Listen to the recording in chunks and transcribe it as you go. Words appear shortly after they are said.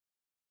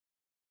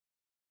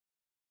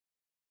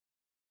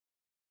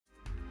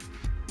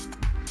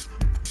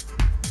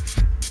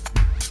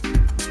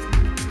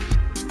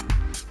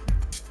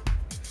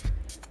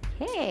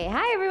Okay,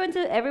 hi everyone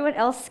to everyone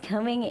else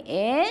coming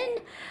in.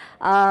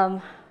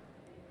 Um,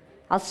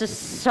 I'll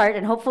just start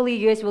and hopefully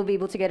you guys will be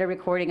able to get a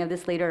recording of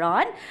this later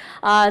on.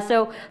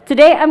 So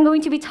today I'm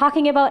going to be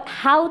talking about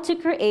how to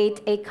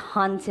create a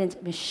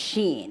content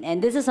machine.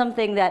 And this is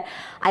something that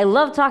I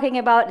love talking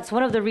about. It's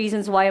one of the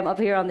reasons why I'm up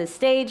here on this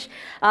stage.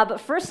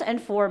 But first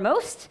and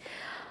foremost,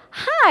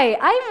 hi,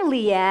 I'm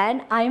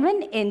Leanne. I'm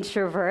an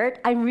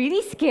introvert. I'm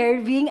really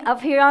scared being up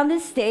here on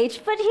this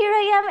stage, but here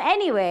I am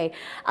anyway.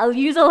 I'll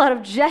use a lot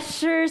of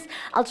gestures.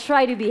 I'll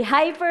try to be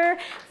hyper.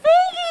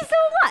 Thank you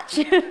so much.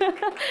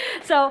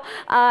 So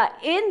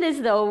in this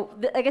though,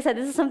 like I said,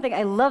 this is something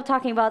I love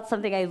talking about,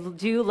 something I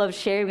do love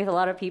sharing with a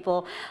lot of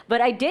people,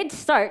 but I did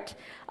start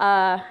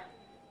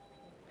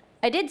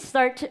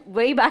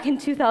way back in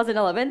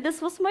 2011.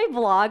 This was my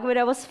blog when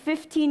I was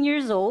 15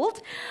 years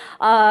old.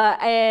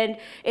 And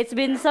it's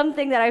been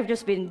something that I've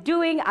just been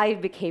doing. I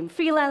became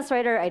freelance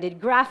writer. I did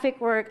graphic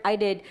work. I've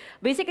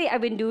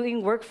been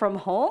doing work from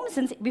home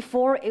since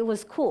before it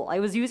was cool. I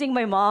was using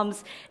my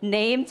mom's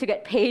name to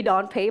get paid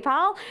on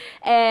PayPal.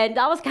 And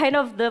that was kind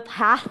of the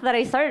path that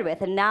I started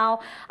with. And now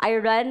I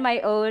run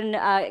my own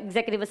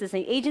executive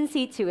assistant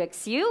agency,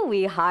 2XU.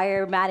 We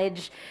hire,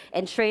 manage,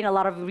 and train a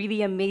lot of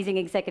really amazing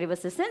executive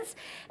assistants.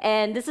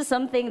 And this is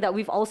something that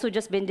we've also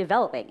just been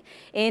developing.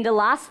 In the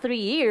last 3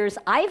 years,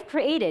 I've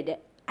created,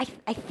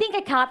 I think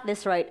I caught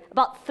this right,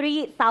 about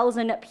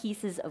 3,000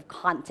 pieces of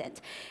content.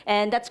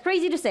 And that's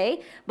crazy to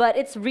say, but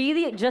it's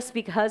really just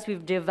because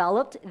we've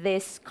developed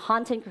this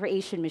content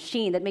creation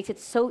machine that makes it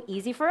so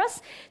easy for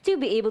us to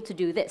be able to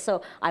do this.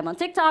 So I'm on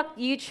TikTok,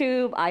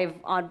 YouTube, I've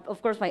on,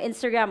 of course, my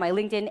Instagram, my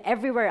LinkedIn,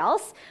 everywhere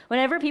else.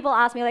 Whenever people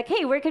ask me like,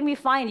 hey, where can we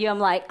find you? I'm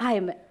like,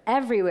 I'm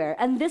everywhere.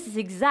 And this is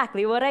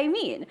exactly what I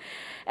mean.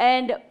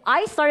 And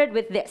I started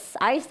with this.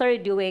 I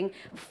started doing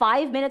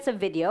 5 minutes of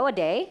video a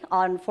day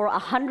for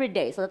 100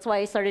 days. So that's why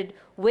I started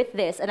with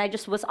this. And I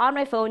just was on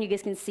my phone. You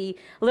guys can see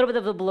a little bit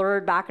of the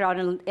blurred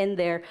background in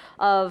there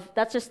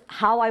that's just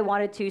how I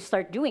wanted to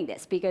start doing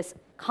this, because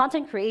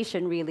content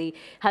creation really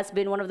has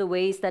been one of the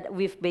ways that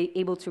we've been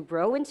able to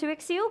grow into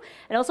 2XU,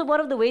 and also one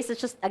of the ways it's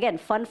just, again,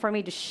 fun for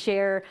me to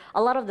share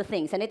a lot of the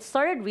things. And it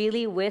started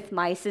really with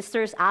my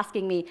sisters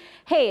asking me,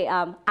 hey,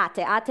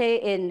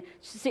 ate,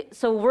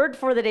 so word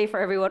for the day for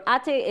everyone,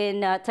 ate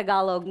in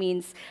Tagalog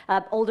means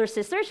older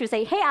sister. She would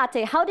say, hey,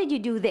 ate, how did you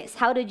do this?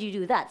 How did you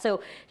do that?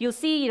 So you'll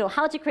see,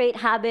 how to create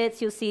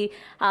habits. You'll see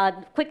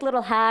quick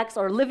little hacks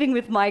or living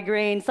with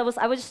migraines. So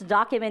I was just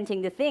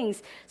documenting the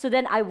things. So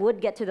then I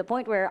would get to the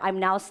point where I'm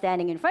now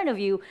standing in front of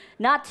you,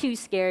 not too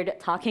scared,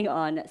 talking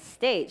on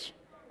stage.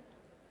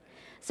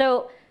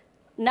 So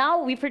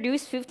now we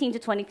produce 15 to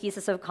 20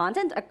 pieces of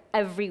content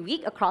every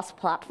week across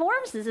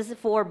platforms. This is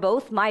for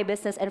both my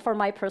business and for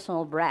my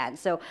personal brand.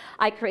 So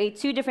I create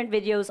 2 different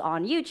videos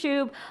on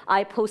YouTube.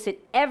 I post it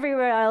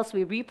everywhere else.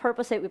 We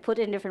repurpose it. We put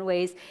it in different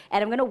ways.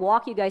 And I'm going to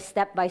walk you guys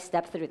step by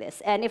step through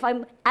this. And if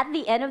I'm at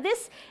the end of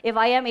this, if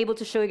I am able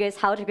to show you guys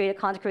how to create a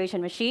content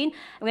creation machine,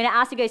 I'm going to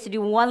ask you guys to do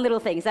one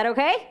little thing. Is that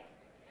okay?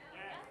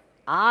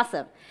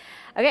 Awesome.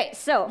 Okay,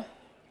 so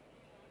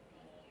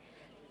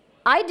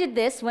I did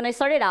this when I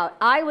started out.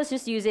 I was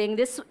just using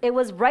this. It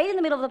was right in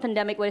the middle of the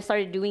pandemic when I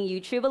started doing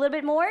YouTube a little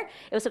bit more.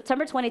 It was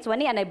September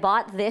 2020, and I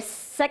bought this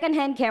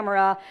secondhand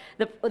camera.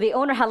 The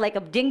owner had like a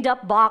dinged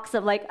up box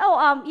of like,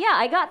 oh, yeah,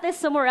 I got this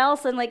somewhere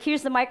else, and like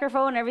here's the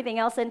microphone and everything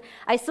else. And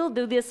I still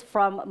do this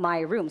from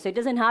my room. So it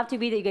doesn't have to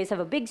be that you guys have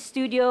a big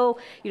studio.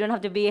 You don't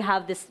have to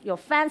have this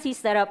fancy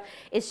setup.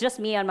 It's just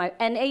me on my,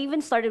 and I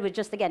even started with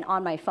just, again,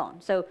 on my phone.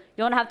 So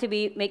you don't have to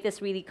make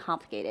this really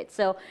complicated.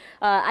 So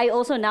I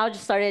also now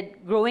just started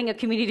growing a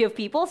community of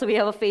people. So we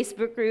have a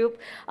Facebook group.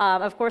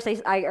 Of course,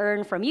 I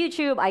earn from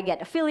YouTube. I get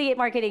affiliate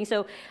marketing.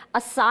 So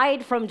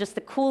aside from just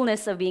the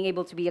coolness of being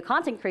able to be a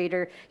content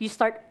creator, you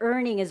start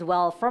earning as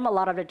well from a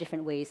lot of the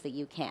different ways that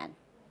you can.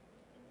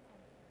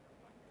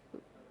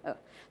 Oh.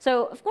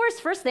 So of course,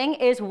 first thing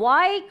is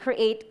why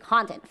create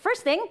content?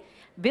 First thing,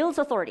 builds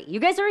authority. You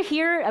guys are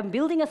here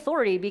building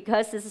authority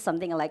because this is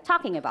something I like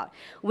talking about.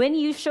 When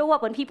you show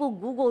up, when people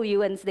Google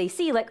you and they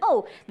see like,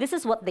 oh, this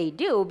is what they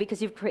do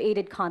because you've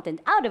created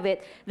content out of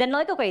it, then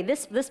like, okay,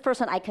 this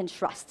person I can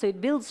trust. So it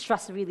builds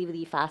trust really,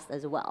 really fast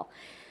as well.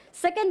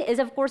 Second is,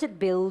 of course, it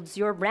builds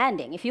your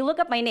branding. If you look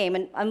up my name,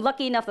 and I'm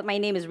lucky enough that my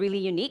name is really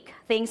unique,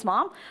 thanks,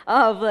 Mom.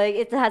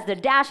 It has the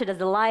dash, it has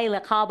the Laila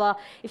Kaba.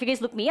 If you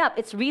guys look me up,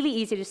 it's really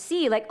easy to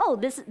see, like, oh,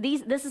 this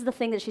is the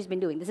thing that she's been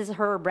doing. This is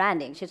her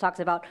branding. She talks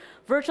about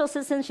virtual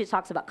assistants. She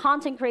talks about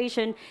content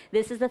creation.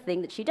 This is the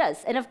thing that she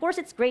does. And of course,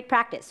 it's great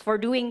practice for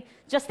doing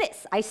just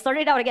this. I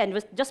started out, again,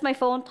 with just my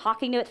phone,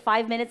 talking to it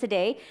 5 minutes a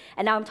day,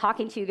 and now I'm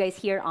talking to you guys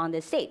here on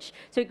this stage.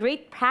 So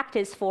great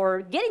practice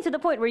for getting to the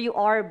point where you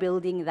are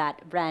building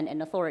that brand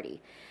and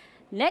authority.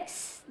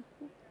 Next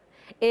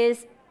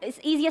is it's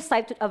easiest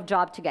type of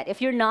job to get.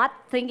 If you're not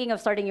thinking of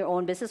starting your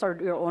own business or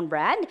your own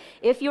brand,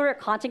 if you're a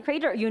content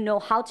creator, you know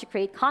how to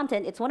create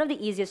content, it's one of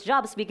the easiest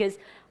jobs because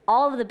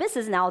all of the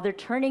business now, they're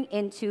turning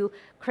into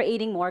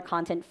creating more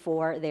content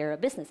for their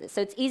businesses.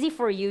 So it's easy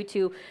for you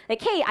to,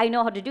 like, hey, I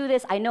know how to do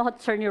this. I know how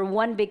to turn your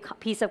one big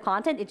piece of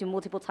content into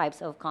multiple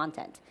types of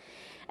content.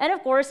 And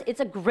of course,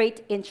 it's a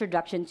great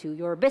introduction to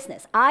your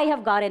business. I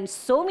have gotten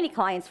so many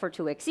clients for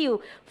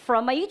 2XU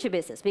from my YouTube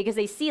business because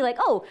they see like,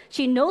 oh,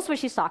 she knows what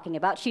she's talking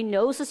about. She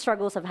knows the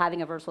struggles of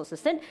having a virtual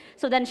assistant.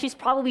 So then she's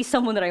probably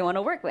someone that I want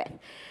to work with.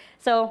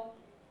 So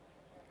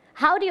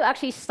how do you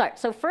actually start?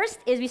 So first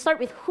is we start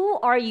with who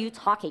are you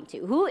talking to?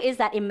 Who is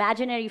that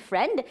imaginary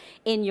friend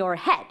in your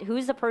head? Who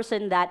is the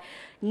person that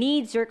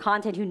needs your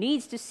content, who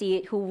needs to see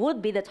it, who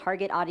would be the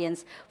target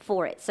audience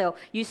for it? So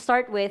you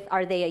start with,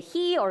 are they a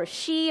he or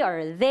she, or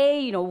are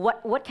they, you know,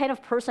 what kind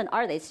of person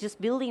are they? It's just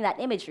building that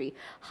imagery.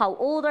 How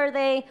old are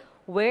they?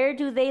 Where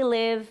do they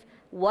live?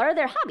 What are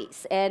their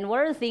hobbies and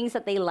what are the things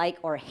that they like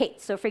or hate?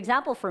 So for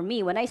example, for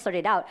me, when I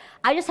started out,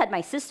 I just had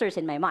my sisters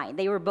in my mind.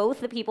 They were both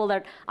the people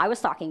that I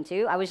was talking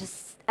to. I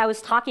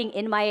was talking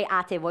in my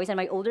ate voice and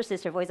my older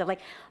sister voice of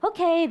like,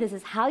 okay, this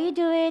is how you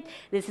do it.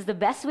 This is the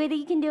best way that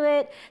you can do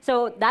it.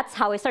 So that's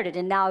how I started.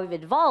 And now I've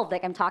evolved,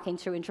 like I'm talking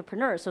to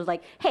entrepreneurs. So it's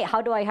like, hey,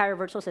 how do I hire a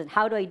virtual assistant?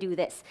 How do I do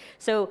this?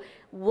 So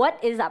what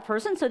is that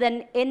person? So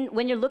then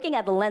when you're looking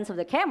at the lens of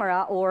the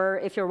camera,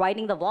 or if you're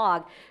writing the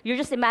vlog, you're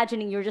just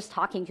imagining you're just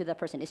talking to the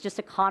person. It's just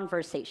a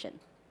conversation.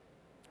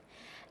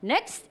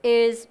 Next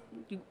is,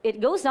 it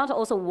goes down to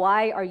also,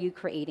 why are you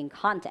creating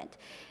content?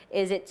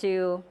 Is it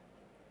to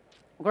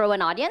grow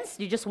an audience?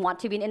 You just want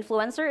to be an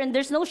influencer? And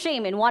there's no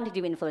shame in wanting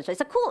to be an influencer.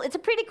 It's a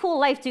pretty cool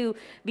life to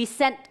be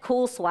sent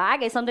cool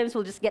swag. I sometimes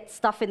will just get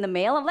stuff in the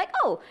mail. I'm like,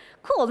 oh,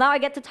 cool, now I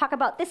get to talk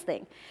about this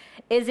thing.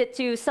 Is it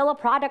to sell a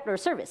product or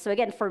service? So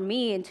again, for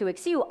me in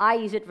 2XU, I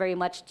use it very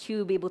much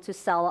to be able to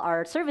sell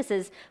our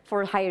services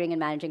for hiring and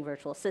managing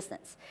virtual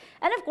assistants.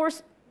 And of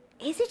course,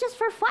 is it just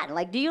for fun?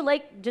 Like, do you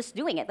like just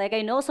doing it? Like,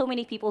 I know so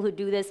many people who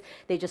do this.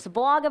 They just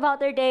blog about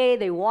their day.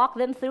 They walk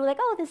them through, like,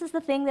 oh, this is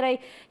the thing that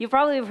you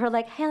probably have heard,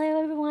 like,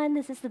 hello, everyone.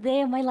 This is the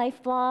day of my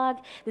life blog.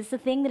 This is the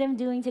thing that I'm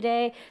doing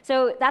today.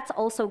 So that's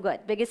also good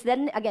because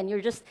then, again,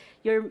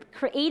 you're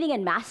creating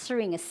and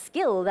mastering a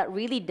skill that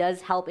really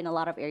does help in a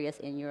lot of areas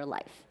in your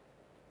life.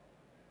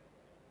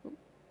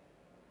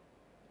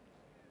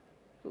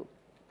 Ooh,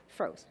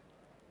 froze.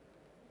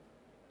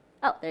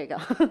 Oh, there you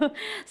go.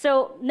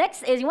 So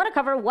next is you want to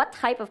cover what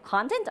type of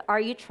content are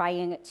you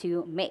trying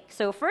to make.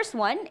 So first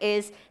one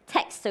is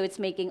text. So it's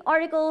making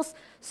articles,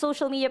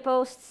 social media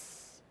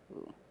posts.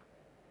 Ooh.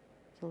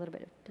 A little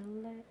bit of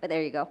delay, but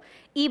there you go.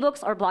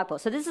 Ebooks or blog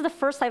posts. So this is the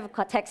first type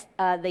of text,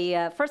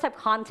 first type of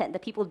content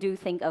that people do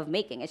think of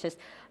making. It's just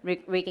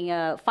making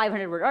a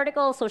 500-word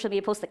article, social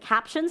media post, the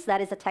captions.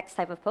 That is a text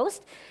type of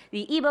post.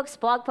 The ebooks,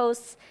 blog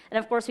posts, and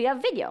of course we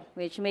have video,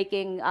 which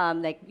making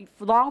like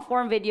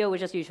long-form video,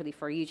 which is usually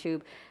for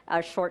YouTube.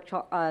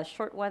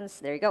 Short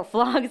ones. There you go.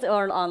 Vlogs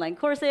or online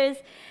courses.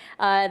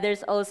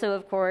 There's also,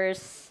 of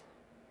course.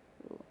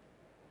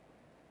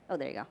 Oh,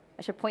 there you go.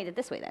 I should point it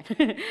this way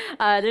then.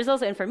 There's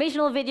also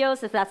informational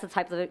videos, if that's the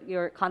type of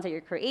your content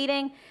you're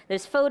creating.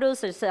 There's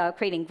photos, there's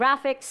creating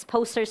graphics,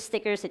 posters,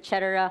 stickers,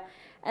 etc.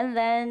 And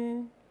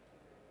then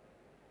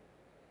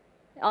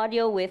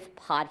audio with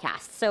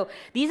podcasts. So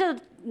these are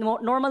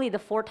normally the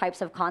 4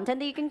 types of content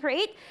that you can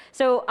create.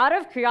 So out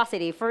of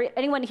curiosity, for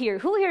anyone here,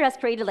 who here has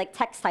created like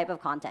text type of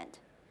content?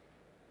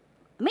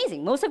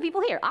 Amazing, most of the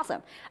people here,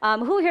 awesome.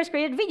 Who here has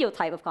created video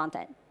type of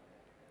content?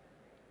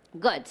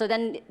 Good. So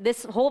then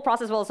this whole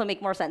process will also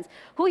make more sense.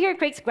 Who here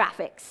creates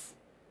graphics?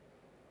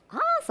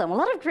 Awesome. A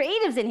lot of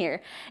creatives in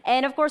here.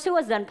 And of course, who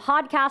has done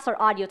podcasts or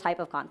audio type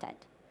of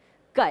content?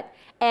 Good.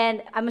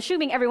 And I'm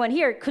assuming everyone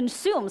here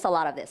consumes a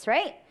lot of this,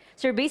 right?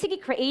 So you're basically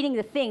creating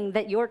the thing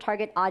that your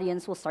target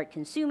audience will start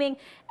consuming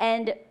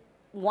and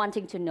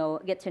wanting to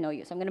get to know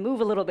you. So I'm going to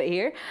move a little bit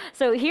here.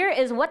 So here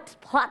is what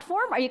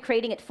platform are you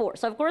creating it for?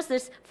 So of course,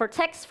 there's for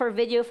text, for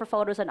video, for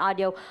photos, and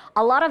audio.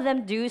 A lot of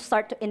them do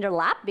start to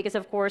interlap because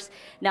of course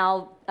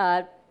now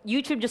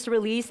YouTube just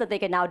released that they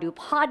can now do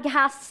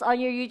podcasts on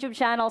your YouTube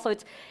channel. So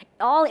it's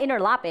all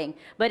interlapping,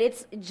 but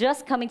it's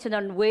just coming to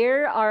know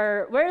where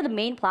are the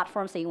main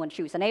platforms that you want to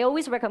choose. And I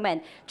always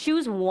recommend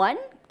choose one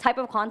type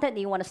of content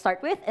that you want to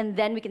start with, and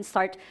then we can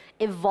start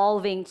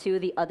evolving to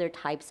the other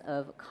types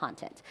of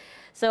content.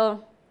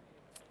 So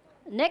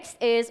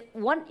next is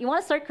you want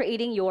to start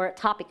creating your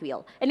topic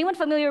wheel. Anyone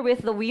familiar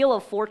with the Wheel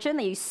of Fortune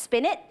that you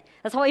spin it?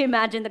 That's how I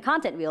imagine the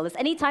content wheel. Is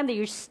anytime that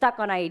you're stuck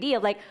on an idea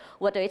of like,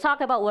 what do I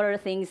talk about? What are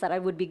the things that I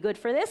would be good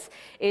for this?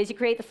 Is you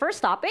create the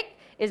first topic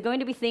is going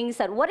to be things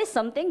that what is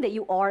something that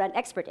you are an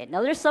expert in?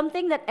 Now there's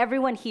something that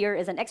everyone here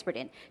is an expert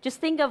in. Just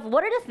think of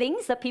what are the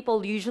things that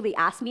people usually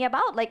ask me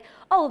about? Like,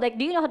 oh, like,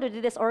 do you know how to do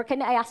this? Or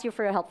can I ask you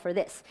for your help for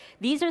this?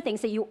 These are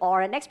things that you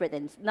are an expert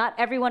in. Not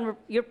everyone,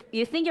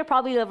 you think you're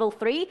probably level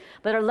 3,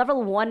 but there are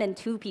level 1 and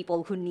 2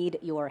 people who need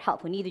your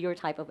help, who need your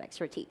type of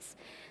expertise.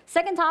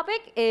 Second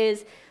topic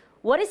is,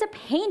 what is a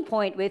pain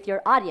point with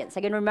your audience?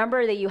 Again,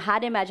 remember that you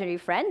had an imaginary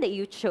friend that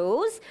you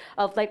chose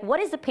of like, what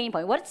is the pain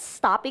point? What's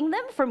stopping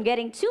them from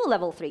getting to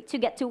level 3, to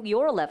get to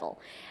your level?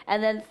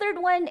 And then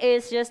third one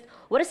is just,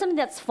 what is something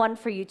that's fun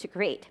for you to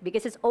create?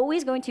 Because it's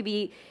always going to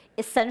be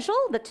essential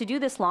that to do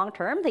this long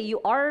term, that you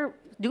are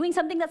doing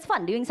something that's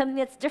fun, doing something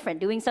that's different,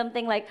 doing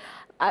something like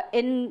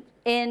in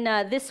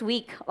this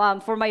week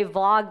for my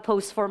vlog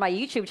post for my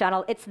YouTube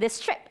channel, it's this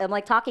trip. I'm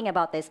like talking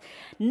about this.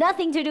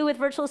 Nothing to do with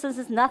virtual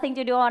assistants, nothing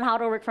to do on how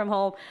to work from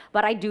home,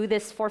 but I do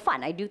this for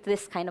fun. I do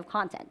this kind of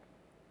content.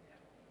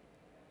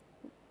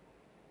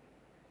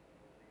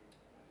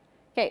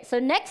 Okay, so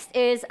next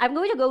is I'm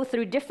going to go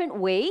through different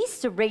ways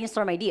to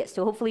brainstorm ideas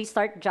to hopefully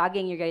start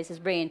jogging your guys'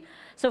 brain.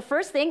 So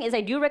first thing is I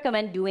do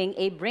recommend doing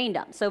a brain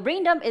dump. So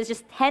brain dump is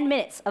just 10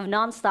 minutes of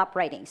nonstop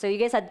writing. So you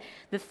guys had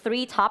the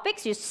 3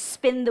 topics. You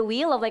spin the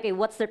wheel of like, hey,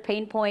 what's their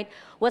pain point?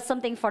 What's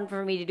something fun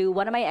for me to do?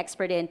 What am I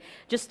expert in?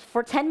 Just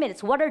for 10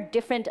 minutes, what are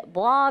different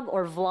blog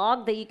or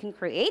vlog that you can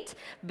create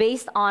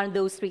based on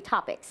those 3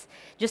 topics?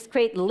 Just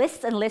create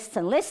lists and lists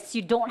and lists.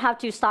 You don't have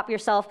to stop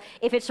yourself.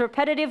 If it's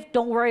repetitive,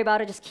 don't worry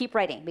about it. Just keep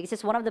writing because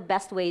it's one of the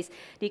best ways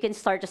that you can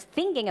start just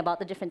thinking about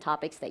the different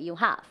topics that you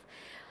have.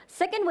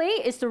 Second way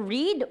is to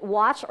read,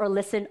 watch, or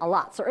listen a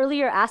lot. So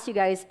earlier I asked you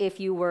guys if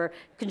you were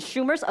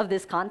consumers of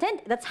this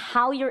content. That's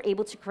how you're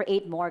able to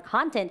create more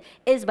content,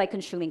 is by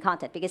consuming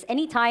content. Because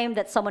anytime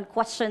that someone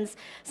questions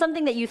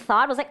something that you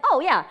thought was like,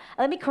 oh yeah,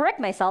 let me correct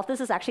myself, this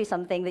is actually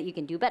something that you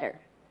can do better.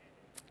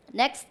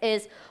 Next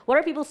is, what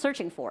are people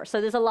searching for?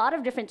 So there's a lot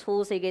of different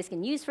tools that you guys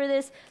can use for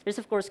this. There's,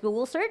 of course,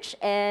 Google search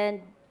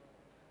and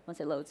once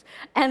it loads,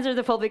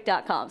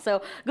 answerthepublic.com.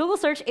 So Google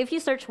search, if you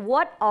search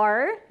what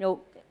are,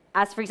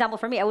 as for example,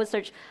 for me, I would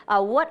search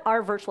what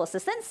are virtual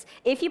assistants.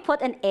 If you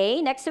put an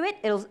A next to it,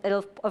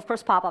 it'll of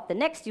course pop up the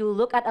next. You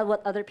look at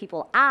what other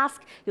people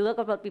ask. You look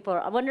at what people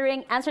are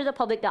wondering.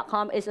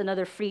 Answerthepublic.com is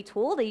another free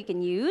tool that you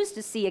can use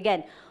to see,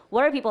 again,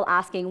 what are people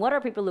asking? What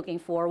are people looking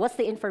for? What's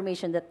the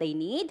information that they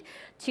need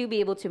to be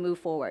able to move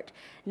forward?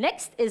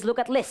 Next is look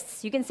at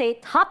lists. You can say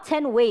top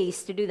 10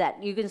 ways to do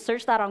that. You can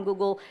search that on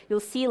Google. You'll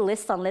see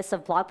lists on lists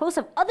of blog posts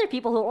of other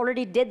people who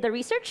already did the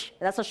research.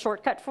 That's a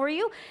shortcut for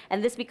you.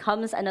 And this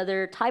becomes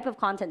another type of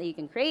content that you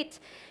can create.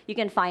 You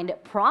can find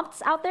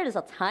prompts out there. There's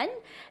a ton.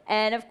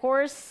 And of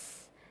course,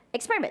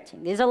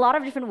 experimenting. There's a lot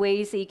of different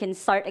ways that you can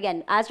start,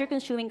 again, as you're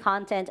consuming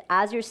content,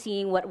 as you're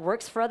seeing what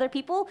works for other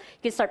people,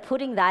 you can start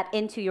putting that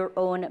into your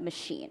own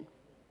machine.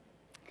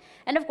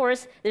 And of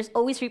course, there's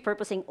always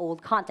repurposing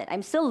old content.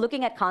 I'm still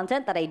looking at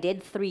content that I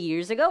did 3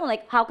 years ago. I'm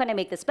like, how can I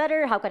make this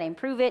better? How can I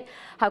improve it?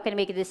 How can I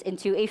make this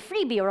into a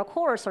freebie or a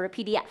course or a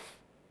PDF?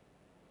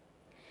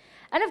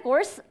 And of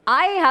course,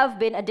 I have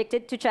been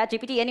addicted to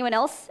ChatGPT. Anyone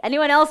else?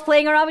 Anyone else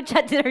playing around with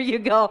Chat? There you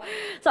go.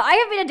 So I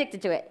have been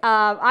addicted to it.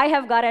 I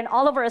have gotten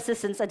all of our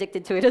assistants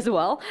addicted to it as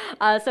well.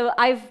 So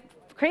I've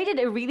created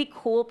a really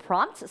cool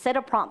set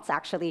of prompts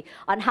actually,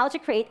 on how to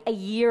create a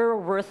year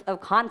worth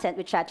of content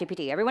with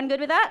ChatGPT. Everyone good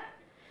with that?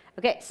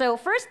 Okay, so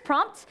first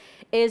prompt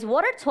is,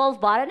 what are 12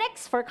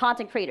 bottlenecks for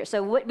content creators?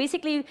 So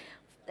basically,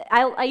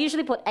 I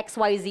usually put X,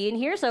 Y, Z in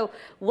here. So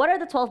what are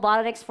the 12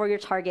 bottlenecks for your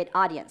target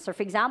audience? So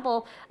for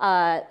example,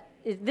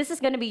 this is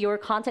going to be your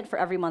content for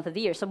every month of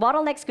the year. So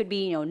bottlenecks could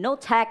be, no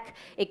tech.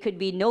 It could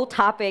be no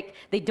topic.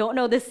 They don't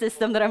know this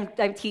system that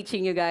I'm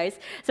teaching you guys.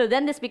 So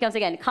then this becomes,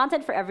 again,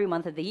 content for every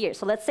month of the year.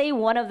 So let's say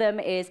one of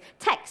them is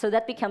tech. So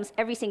that becomes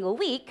every single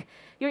week,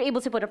 you're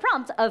able to put a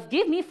prompt of,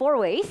 give me 4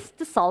 ways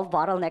to solve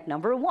bottleneck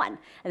number 1.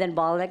 And then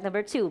bottleneck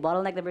number 2,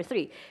 bottleneck number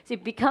 3. So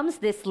it becomes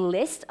this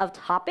list of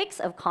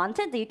topics of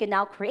content that you can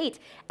now create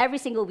every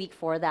single week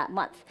for that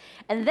month.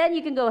 And then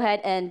you can go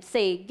ahead and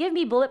say, give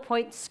me bullet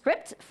point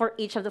script for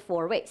each of the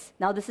 4 ways.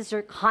 Now this is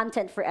your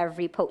content for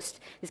every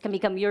post. This can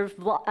become your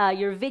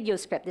video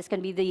script. This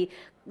can be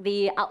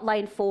the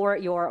outline for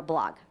your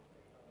blog.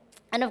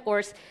 And of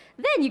course,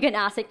 then you can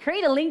ask it,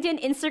 create a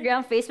LinkedIn,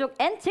 Instagram, Facebook,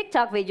 and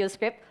TikTok video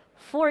script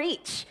for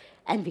each,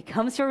 and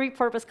becomes your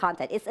repurposed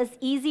content. It's as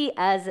easy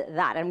as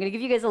that. I'm going to give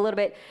you guys a little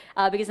bit,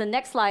 because the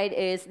next slide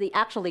is the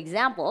actual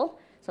example.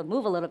 So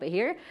move a little bit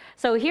here.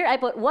 So here I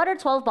put, what are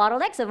 12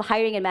 bottlenecks of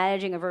hiring and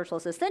managing a virtual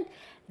assistant?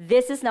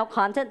 This is now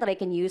content that I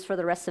can use for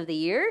the rest of the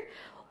year.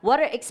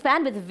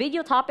 Expand with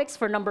video topics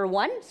for number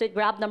 1. So it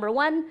grabbed number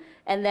 1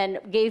 and then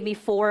gave me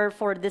 4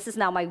 for this is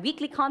now my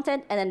weekly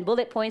content, and then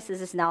bullet points,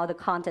 this is now the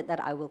content that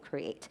I will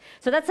create.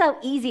 So that's how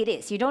easy it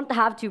is. You don't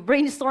have to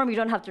brainstorm, you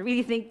don't have to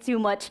really think too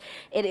much.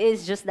 It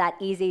is just that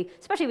easy,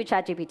 especially with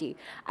ChatGPT.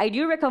 I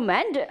do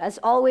recommend, as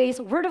always,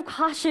 word of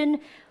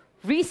caution,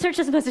 research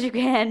as much as you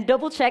can,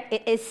 double check.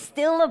 It is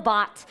still a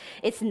bot.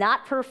 It's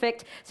not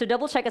perfect, so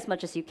double check as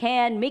much as you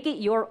can. Make it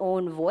your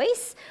own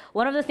voice.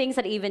 One of the things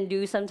that I even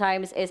do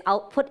sometimes is I'll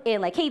put in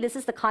like, hey, this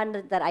is the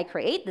content that I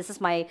create. This is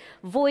my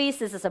voice.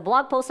 This is a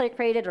blog post I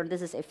created, or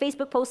this is a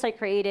Facebook post I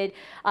created.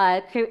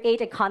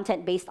 Create a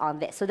content based on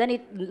this. So then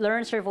it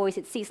learns your voice.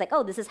 It sees like,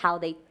 oh, this is how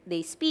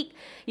they speak.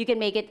 You can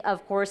make it,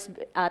 of course,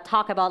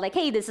 talk about like,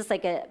 hey, this is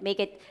like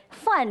make it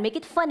fun, make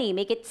it funny,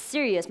 make it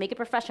serious, make it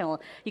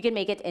professional. You can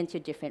make it into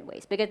different ways.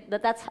 ways, because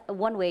that's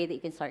one way that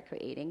you can start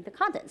creating the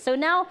content. So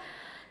now,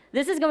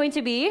 this is going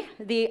to be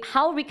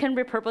how we can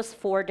repurpose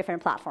 4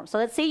 different platforms. So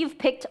let's say you've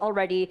picked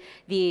already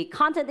the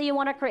content that you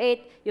want to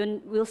create.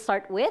 We'll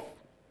start with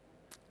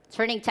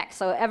turning text.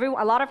 So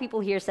a lot of people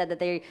here said that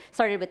they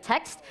started with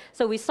text.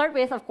 So we start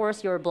with, of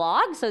course, your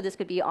blog. So this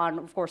could be on,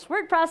 of course,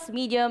 WordPress,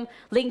 Medium,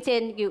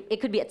 LinkedIn.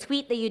 It could be a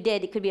tweet that you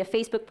did. It could be a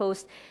Facebook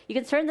post. You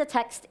can turn the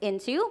text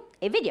into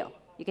a video.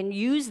 You can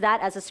use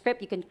that as a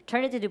script. You can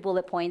turn it into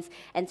bullet points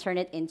and turn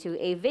it into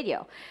a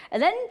video.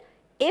 And then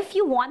if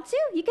you want to,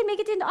 you can make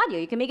it into audio.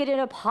 You can make it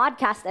into a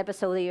podcast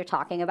episode that you're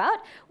talking about,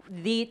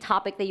 the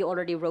topic that you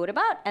already wrote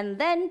about, and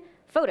then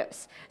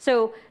photos.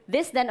 So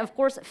this then, of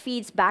course,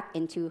 feeds back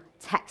into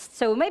text.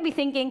 So you might be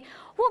thinking,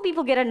 well,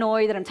 people get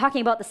annoyed that I'm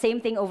talking about the same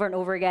thing over and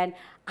over again.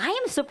 I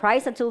am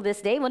surprised until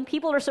this day when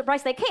people are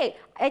surprised, like, hey,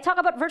 I talk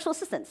about virtual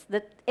assistants.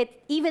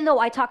 Even though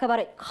I talk about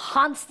it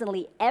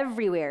constantly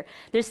everywhere,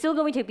 there's still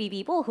going to be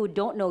people who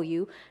don't know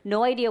you,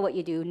 no idea what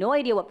you do, no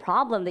idea what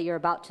problem that you're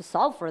about to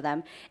solve for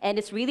them. And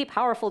it's really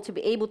powerful to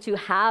be able to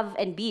have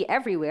and be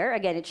everywhere.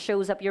 Again, it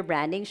shows up your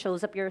branding,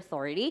 shows up your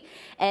authority,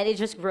 and it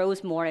just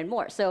grows more and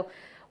more. So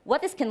what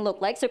this can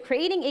look like, so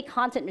creating a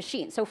content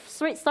machine. So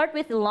start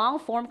with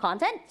long-form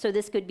content. So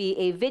this could be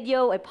a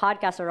video, a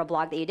podcast, or a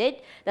blog that you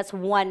did. That's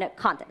one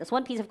content. That's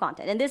one piece of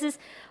content. And this is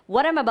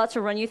what I'm about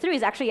to run you through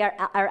is actually our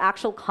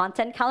actual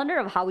content calendar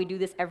of how we do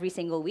this every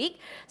single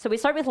week. So we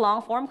start with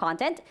long-form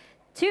content.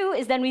 2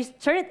 is then we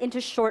turn it into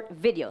short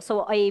video.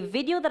 So a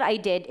video that I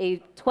did,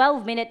 a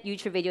 12-minute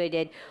YouTube video I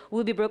did,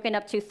 will be broken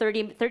up to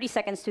 30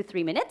 seconds to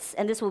 3 minutes,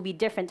 and this will be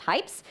different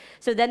types.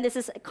 So then this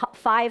is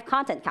 5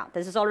 content count.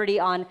 This is already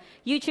on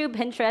YouTube,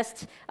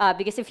 Pinterest,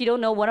 because if you don't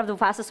know, one of the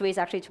fastest ways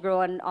actually to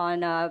grow on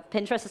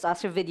Pinterest is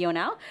also video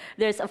now.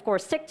 There's, of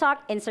course,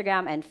 TikTok,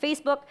 Instagram, and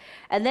Facebook.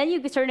 And then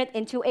you can turn it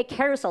into a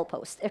carousel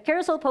post. A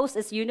carousel post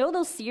is,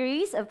 those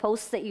series of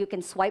posts that you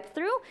can swipe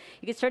through.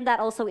 You can turn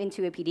that also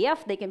into a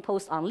PDF. They can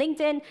post on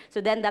LinkedIn. So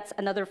then that's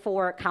another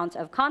 4 count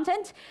of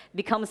content,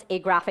 becomes a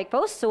graphic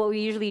post. So what we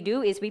usually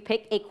do is we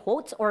pick a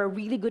quote or a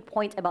really good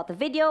point about the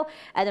video,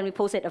 and then we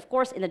post it, of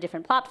course, in the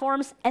different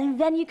platforms, and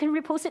then you can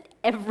repost it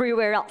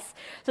everywhere else.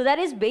 So that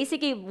is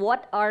basically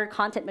what our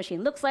content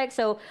machine looks like.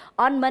 So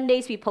on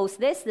Mondays, we post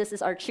this. This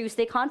is our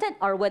Tuesday content,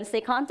 our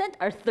Wednesday content,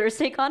 our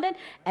Thursday content,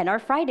 and our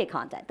Friday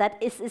content.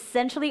 That is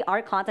essentially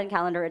our content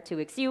calendar at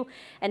 2XU,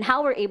 and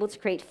how we're able to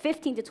create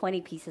 15 to 20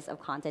 pieces of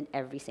content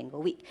every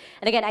single week.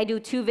 And again, I do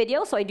 2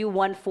 videos, so I do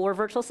one for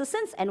virtual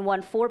assistants and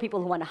one for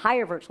people who want to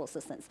hire virtual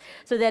assistants.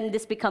 So then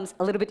this becomes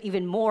a little bit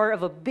even more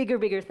of a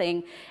bigger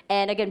thing.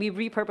 And again, we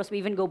repurpose, we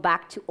even go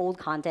back to old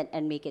content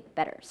and make it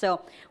better.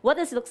 So what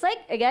this looks like,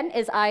 again,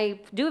 is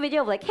I do a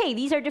video of like, hey,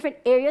 these are different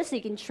areas so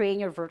you can train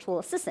your virtual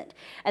assistant.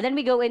 And then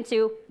we go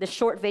into the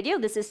short video.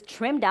 This is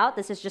trimmed out.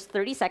 This is just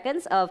 30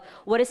 seconds of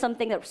what is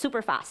something that's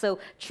super fast. So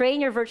train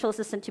your virtual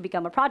assistant to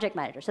become a project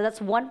manager. So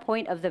that's one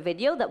point of the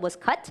video that was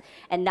cut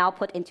and now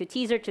put into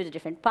teaser to the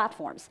different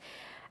platforms.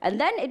 And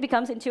then it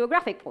becomes into a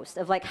graphic post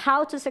of like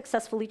how to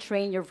successfully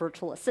train your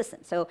virtual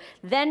assistant. So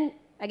then,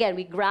 again,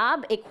 we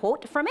grab a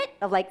quote from it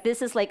of like,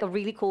 this is like a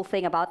really cool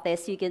thing about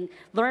this. You can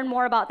learn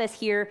more about this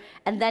here.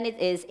 And then it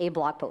is a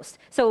blog post.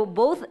 So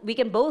we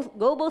can go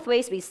both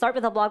ways. We start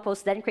with a blog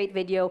post, then create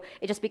video.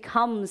 It just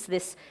becomes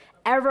this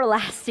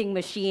everlasting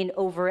machine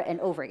over and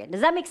over again.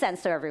 Does that make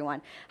sense to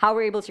everyone? How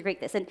we're able to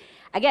create this? And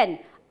again,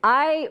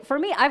 for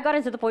me, I've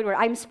gotten to the point where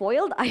I'm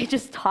spoiled. I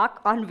just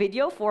talk on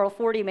video for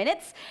 40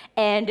 minutes,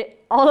 and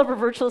all of our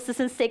virtual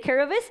assistants take care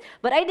of this.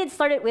 But I did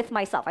start it with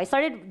myself. I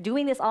started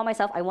doing this all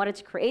myself. I wanted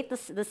to create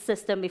this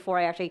system before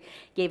I actually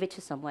gave it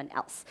to someone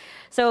else.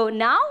 So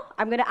now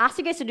I'm going to ask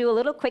you guys to do a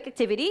little quick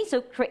activity.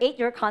 So create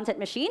your content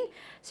machine.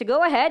 So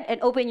go ahead and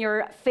open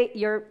your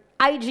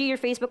IG, your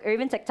Facebook, or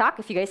even TikTok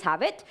if you guys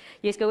have it.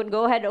 You guys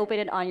go ahead and open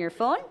it on your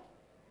phone.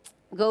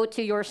 Go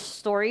to your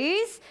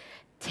stories.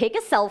 Take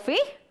a selfie.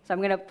 So I'm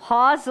going to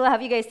pause to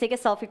have you guys take a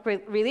selfie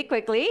really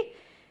quickly.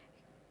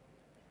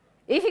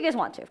 If you guys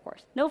want to, of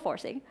course. No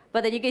forcing.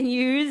 But then you can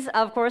use,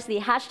 of course, the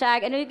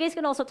hashtag. And you guys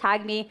can also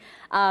tag me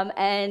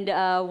and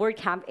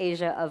WordCamp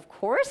Asia, of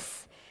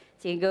course.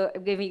 So you can go,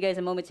 give you guys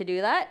a moment to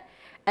do that.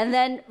 And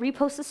then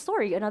repost the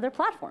story on other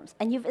platforms.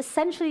 And you've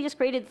essentially just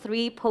created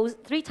 3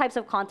 types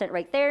of content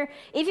right there.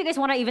 If you guys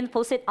want to even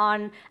post it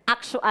on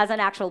as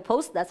an actual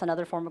post, that's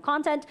another form of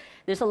content.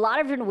 There's a lot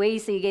of different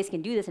ways that you guys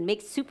can do this and make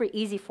it super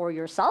easy for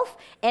yourself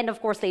and,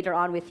 of course, later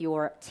on with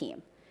your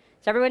team.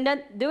 So everyone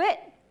done? Do it?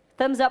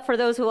 Thumbs up for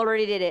those who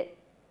already did it.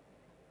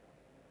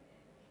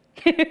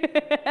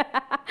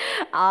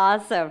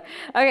 Awesome.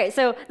 Okay,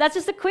 so that's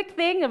just a quick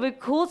thing. It'll be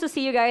cool to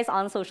see you guys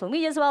on social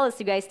media as well as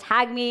you guys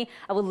tag me.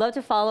 I would love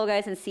to follow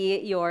guys and see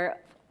your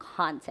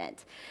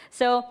content.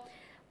 So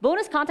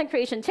bonus content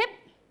creation tip.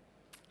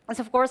 is,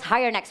 of course,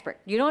 hire an expert.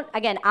 You don't,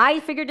 again, I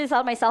figured this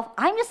out myself.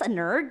 I'm just a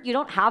nerd. You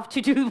don't have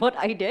to do what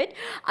I did.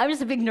 I'm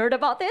just a big nerd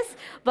about this.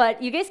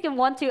 But you guys can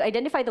want to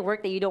identify the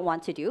work that you don't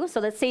want to do. So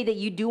let's say that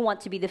you do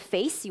want to be the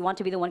face. You want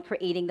to be the one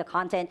creating the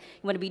content.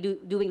 You want to be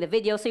doing the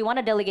video. So you want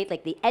to delegate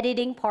like the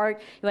editing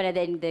part. You want to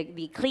then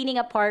the cleaning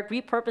up part,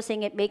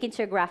 repurposing it, make it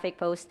into a graphic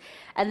post,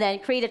 and then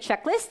create a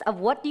checklist of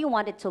what do you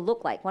want it to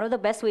look like. One of the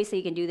best ways that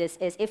you can do this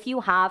is if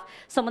you have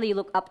someone that you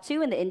look up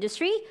to in the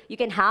industry, you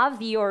can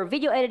have your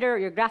video editor or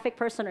your graphic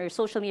person or your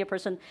social media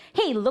person,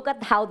 hey, look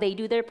at how they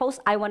do their posts.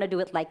 I want to do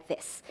it like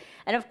this.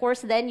 And of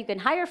course, then you can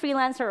hire a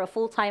freelancer or a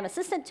full-time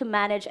assistant to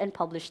manage and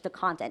publish the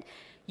content.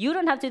 You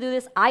don't have to do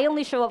this. I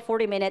only show up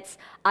 40 minutes.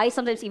 I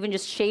sometimes even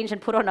just change and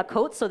put on a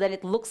coat so that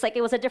it looks like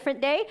it was a different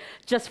day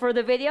just for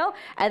the video.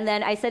 And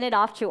then I send it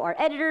off to our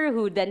editor,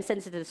 who then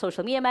sends it to the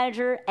social media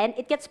manager, and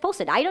it gets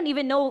posted. I don't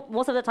even know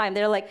most of the time.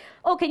 They're like,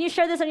 oh, can you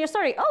share this on your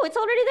story? Oh, it's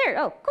already there.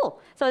 Oh,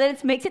 cool. So then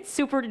it makes it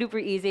super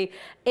duper easy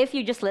if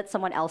you just let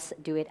someone else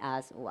do it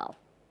as well.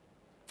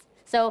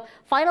 So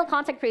final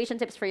content creation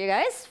tips for you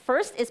guys.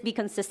 First is be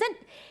consistent.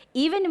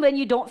 Even when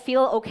you don't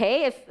feel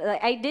okay, if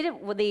I did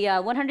it with the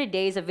 100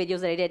 days of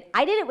videos that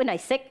I did it when I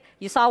was sick.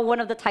 You saw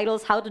one of the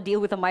titles, How to Deal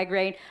with a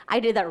Migraine.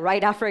 I did that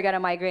right after I got a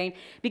migraine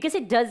because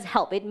it does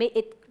help.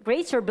 It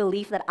creates your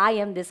belief that I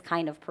am this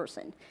kind of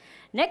person.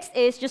 Next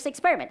is just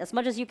experiment as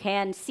much as you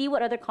can. See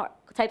what other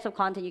types of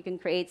content you can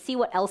create. See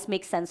what else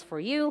makes sense for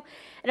you.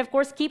 And of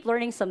course, keep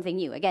learning something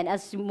new. Again,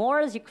 as more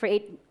as you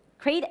create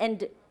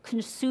and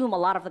consume a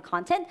lot of the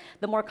content,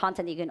 the more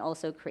content you can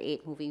also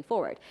create moving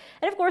forward.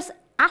 And of course,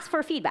 ask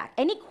for feedback.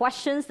 Any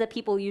questions that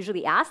people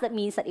usually ask, that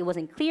means that it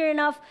wasn't clear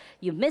enough,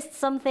 you missed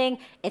something,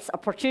 it's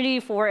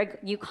opportunity for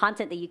new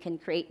content that you can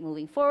create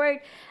moving forward.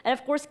 And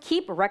of course,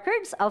 keep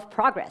records of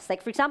progress.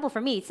 Like for example,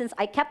 for me, since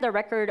I kept the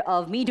record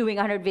of me doing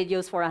 100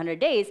 videos for 100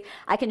 days,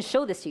 I can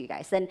show this to you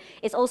guys. And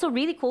it's also a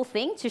really cool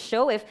thing to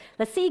show if,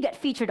 let's say you get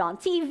featured on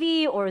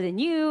TV or the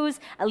news,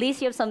 at least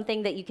you have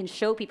something that you can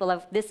show people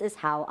of, this is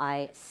how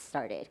I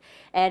started.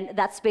 And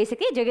that's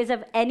basically it. Do you guys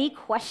have any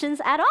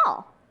questions at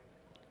all?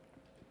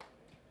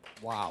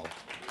 Wow.